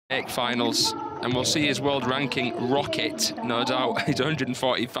Finals, and we'll see his world ranking rocket, no doubt. He's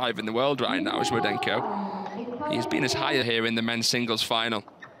 145 in the world right now, Zhudumenko. He's been as high here in the men's singles final.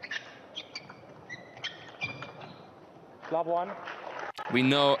 Love one. We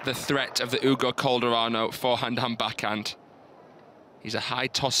know the threat of the Hugo Calderano forehand and backhand. He's a high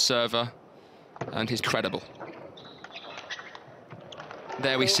toss server, and he's credible.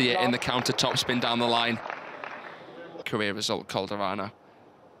 There we see it in the counter top spin down the line. Career result, Calderano.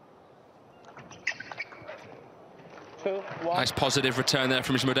 Nice positive return there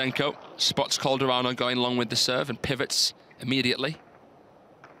from Zhudumenko. Spots Calderano going long with the serve and pivots immediately.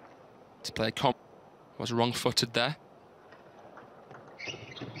 To play was wrong-footed there.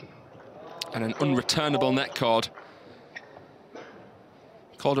 And an unreturnable net cord.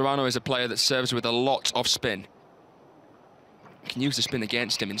 Calderano is a player that serves with a lot of spin. Can use the spin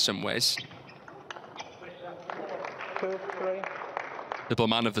against him in some ways. 2, 3. Little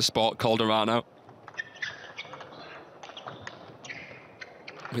man of the sport, Calderano.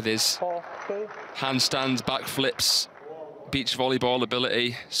 With his handstands, backflips, beach volleyball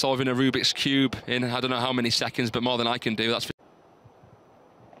ability, solving a Rubik's Cube in I don't know how many seconds, but more than I can do. That's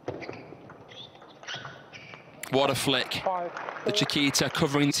what a flick. The Chiquita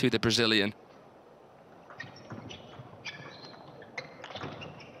covering to the Brazilian.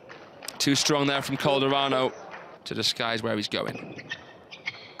 Too strong there from Calderano to disguise where he's going.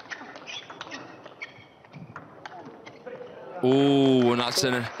 Oh, and that's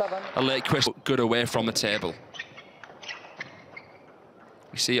a late crisp, good away from the table.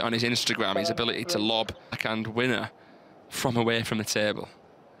 We see it on his Instagram, his ability to lob backhand winner from away from the table.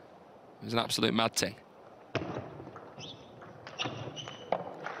 It was an absolute mad thing.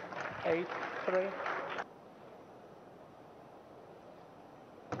 8, 3.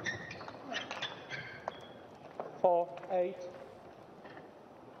 Four, 8.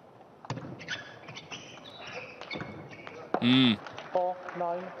 Mm. 4,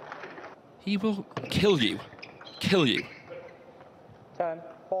 9. He will kill you. Kill you. 10,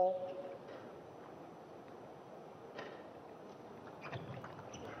 4.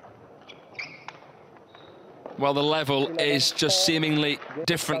 Well, the level is just seemingly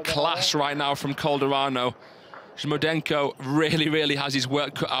different class right now from Calderano. Zhudumenko really has his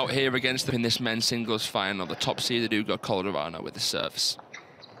work cut out here against them in this men's singles final. The top seeded Hugo Calderano with the serves.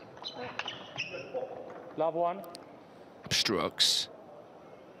 Love one. Strokes.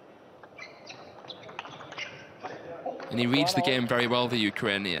 And he reads the game very well, the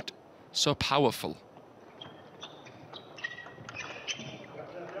Ukrainian. So powerful.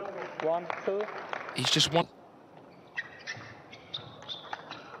 1, 2. He's just one.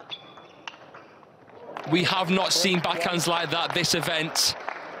 We have not seen backhands like that this event.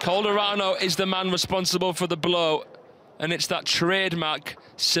 Calderano is the man responsible for the blow, and it's that trademark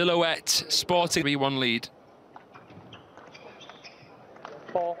silhouette sporting 3-1 lead.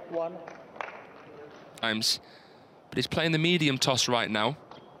 4, 1. Times, but he's playing the medium toss right now.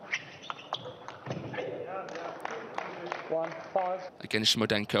 1, 5. Against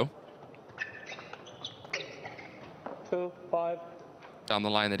Zhudumenko. 2, 5. Down the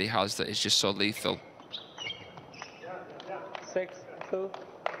line that he has that is just so lethal. 6, 2.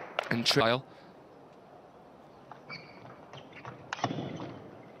 And trial.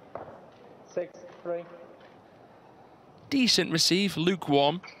 6, 3. Decent receive,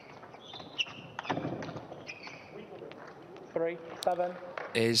 lukewarm. 3, 7.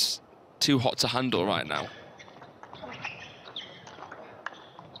 Is too hot to handle right now.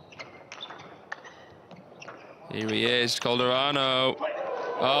 Here he is, Calderano.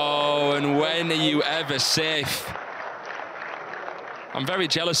 Oh, and when are you ever safe? I'm very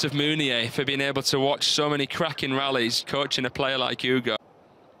jealous of Mounier for being able to watch so many cracking rallies coaching a player like Hugo.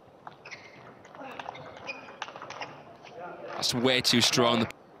 That's way too strong.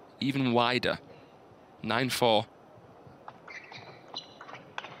 Even wider. 9-4.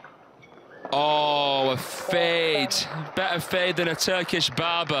 Oh, a fade. Better fade than a Turkish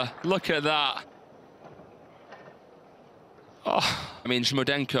barber. Look at that. Oh, I mean,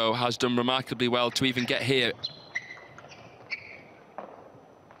 Zhudumenko has done remarkably well to even get here.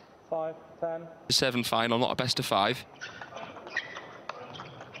 5, 10. 7 final, not a best of 5.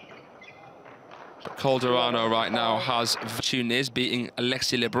 But Calderano right now has Tunis beating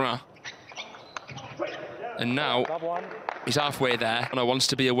Alexis Lebrun. And now he's halfway there. And wants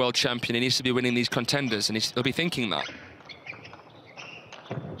to be a world champion. He needs to be winning these contenders, and he'll be thinking that.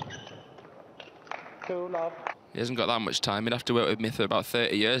 2, love. He hasn't got that much time. He'd have to work with me for about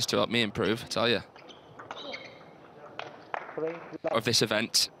 30 years to help me improve, I tell you. 3, Of this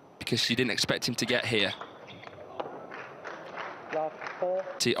event, because you didn't expect him to get here. love. 4.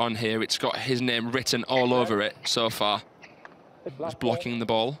 See on here, it's got his name written all over it so far. He's blocking the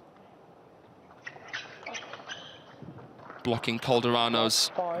ball. Blocking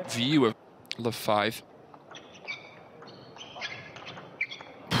Calderano's view of love 5.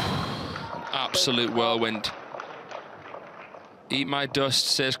 An absolute whirlwind. Eat my dust,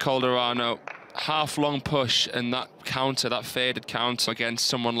 says Calderano. Half long push and that counter, that faded counter against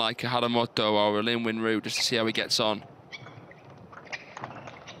someone like a Haramoto or a Lin Winru, just to see how he gets on.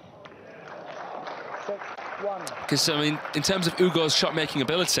 Because, I mean, in terms of Hugo's shot-making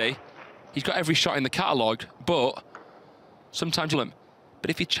ability, he's got every shot in the catalogue, but sometimes him. But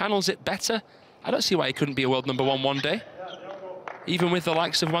if he channels it better, I don't see why he couldn't be a world #1 one day. Even with the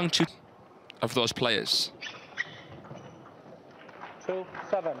likes of Wang Chu, of those players.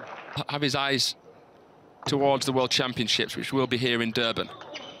 2-7. Have his eyes towards the World Championships, which will be here in Durban.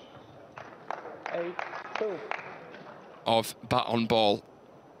 8-2. Of bat on ball,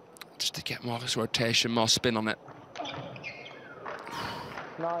 just to get more of his rotation, more spin on it.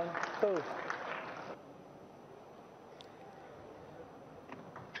 9-2.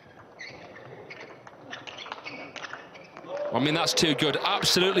 I mean, that's too good.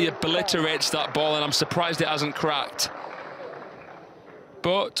 Absolutely obliterates that ball, and I'm surprised it hasn't cracked.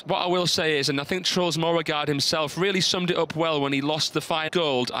 But what I will say is, and I think Truls Moregard himself really summed it up well when he lost the final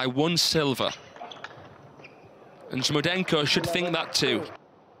gold, I won silver. And Zhudumenko should think that too.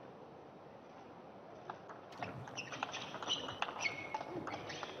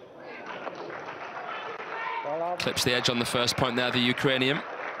 Clips the edge on the first point there, the Ukrainian.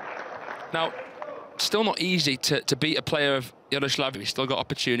 Now, still not easy to beat a player of Yaroslav. He's still got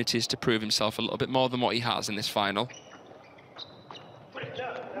opportunities to prove himself a little bit more than what he has in this final.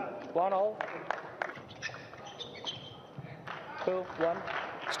 1-0. 2-1.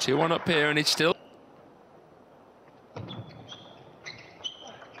 It's 2-1 up here, and he's still...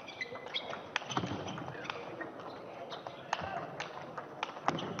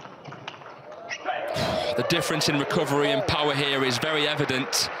 The difference in recovery and power here is very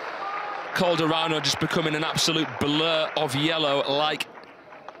evident. Calderano just becoming an absolute blur of yellow, like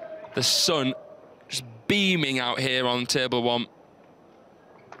the sun, just beaming out here on table 1.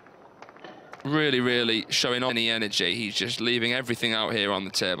 Really, really showing any energy. He's just leaving everything out here on the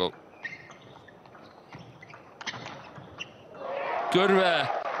table. Good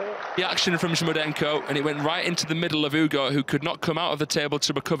reaction from Zhudumenko, and it went right into the middle of Hugo, who could not come out of the table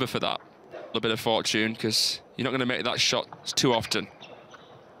to recover for that. A little bit of fortune, because you're not going to make that shot too often.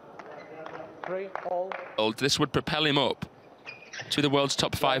 3-0. This would propel him up to the world's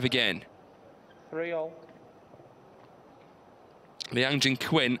top 5 again. 3-0. Liang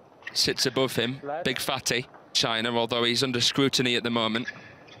Jingquin sits above him, big fatty China, although he's under scrutiny at the moment.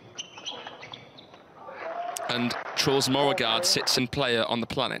 And Truls Moregard sits in player on the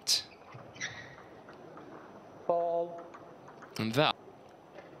planet. 4. And that.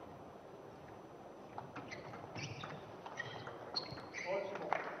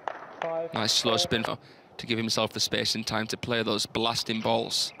 Nice slow spin to give himself the space and time to play those blasting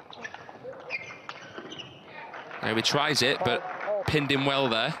balls. Now he tries it, but pinned him well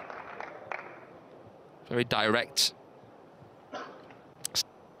there. Very direct.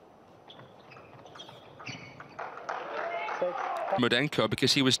 Zhudumenko,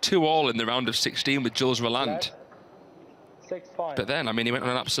 because he was 2-all in the round of 16 with Jules Roland. But then, I mean, he went on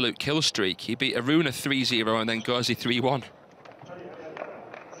an absolute kill streak. He beat Aruna 3-0 and then Gozi 3-1.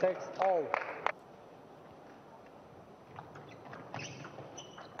 6-0.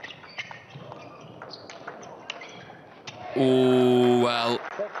 Oh, well,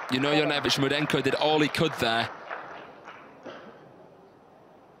 you know, Zhudumenko did all he could there.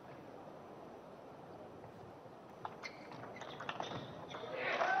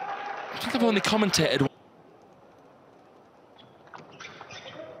 I think I've only commentated.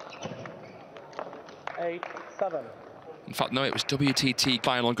 8-7. In fact, no, it was WTT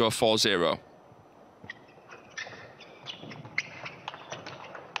final go 4-0.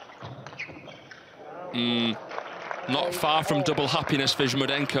 Not far from double happiness for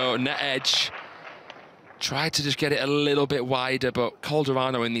Zhudumenko. Net edge. Tried to just get it a little bit wider, but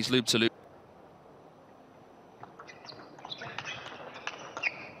Calderano in these loop-to-loop.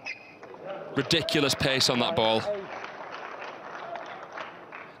 Ridiculous pace on that ball.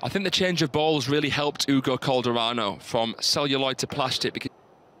 I think the change of balls really helped Hugo Calderano from celluloid to plastic, because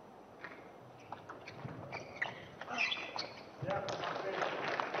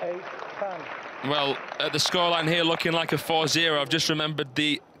well, at the scoreline here looking like a 4-0, I've just remembered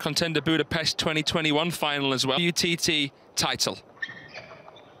the Contender Budapest 2021 final as well. WTT title.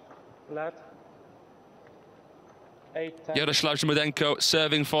 Let. 8-10. Yaroslav Zhudumenko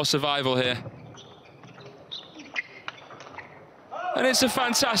serving for survival here. And it's a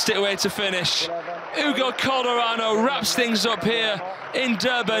fantastic way to finish. Hugo Calderano wraps things up here in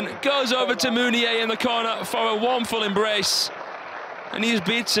Durban, goes over to Mounier in the corner for a warm full embrace. And he's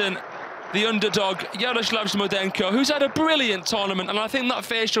beaten the underdog, Yaroslav Zhudumenko, who's had a brilliant tournament. And I think that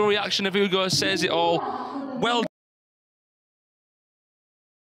facial reaction of Hugo says it all. Well